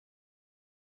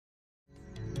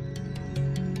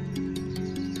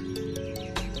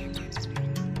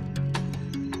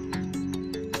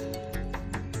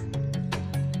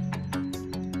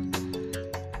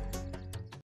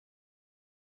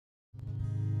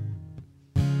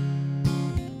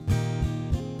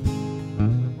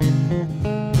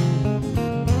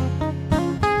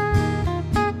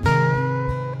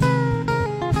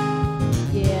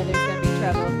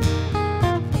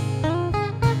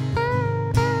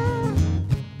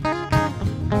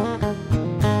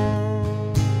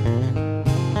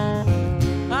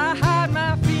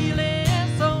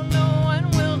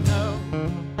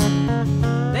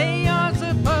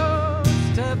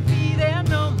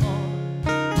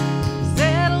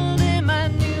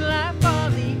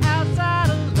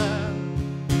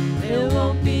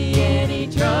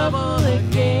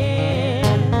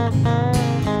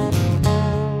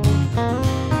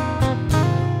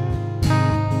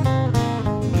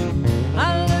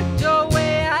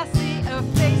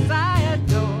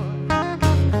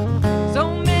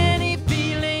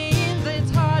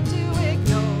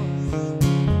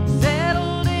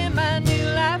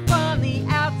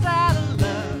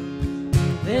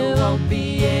won't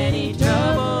be any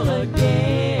trouble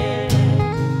again.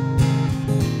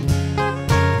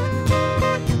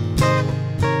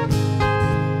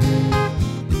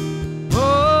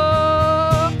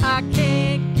 Oh, I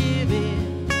can't give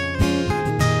in.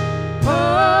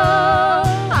 Oh,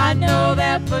 I know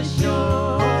that for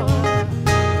sure.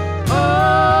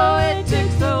 Oh, it took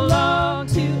so long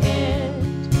to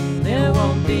end. There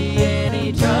won't be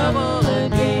any trouble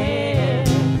again.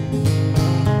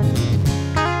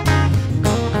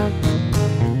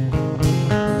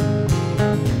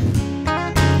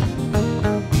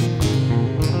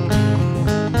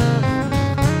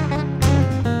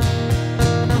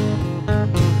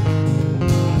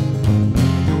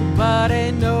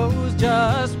 Nobody knows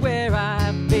just where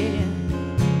I've been.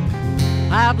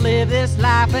 I've lived this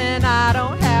life and I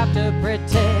don't have to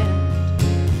pretend.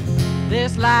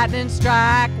 This lightning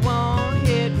strike won't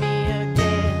hit me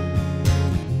again.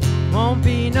 Won't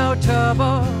be no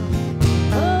trouble,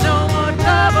 no more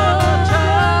trouble,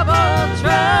 trouble,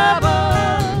 trouble.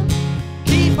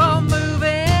 Keep on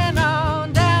moving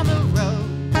on down the road.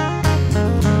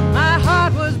 My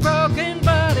heart was broken,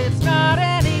 but it's not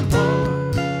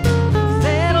anymore.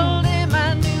 Settled in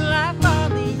my new life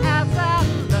on the outside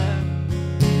of love.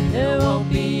 There won't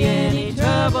be any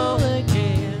trouble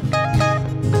again. Won't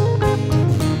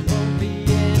be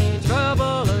any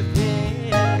trouble again.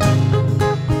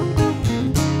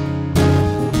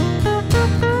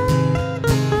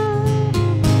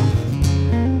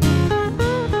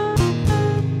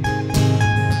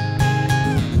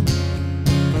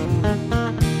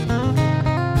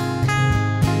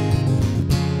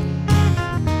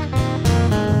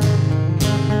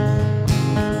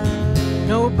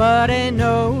 Nobody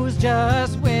knows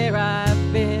just where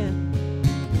I've been.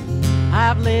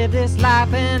 I've lived this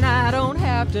life and I don't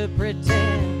have to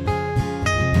pretend.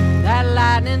 That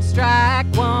lightning strike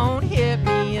won't hit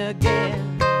me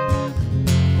again.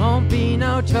 Won't be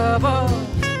no trouble,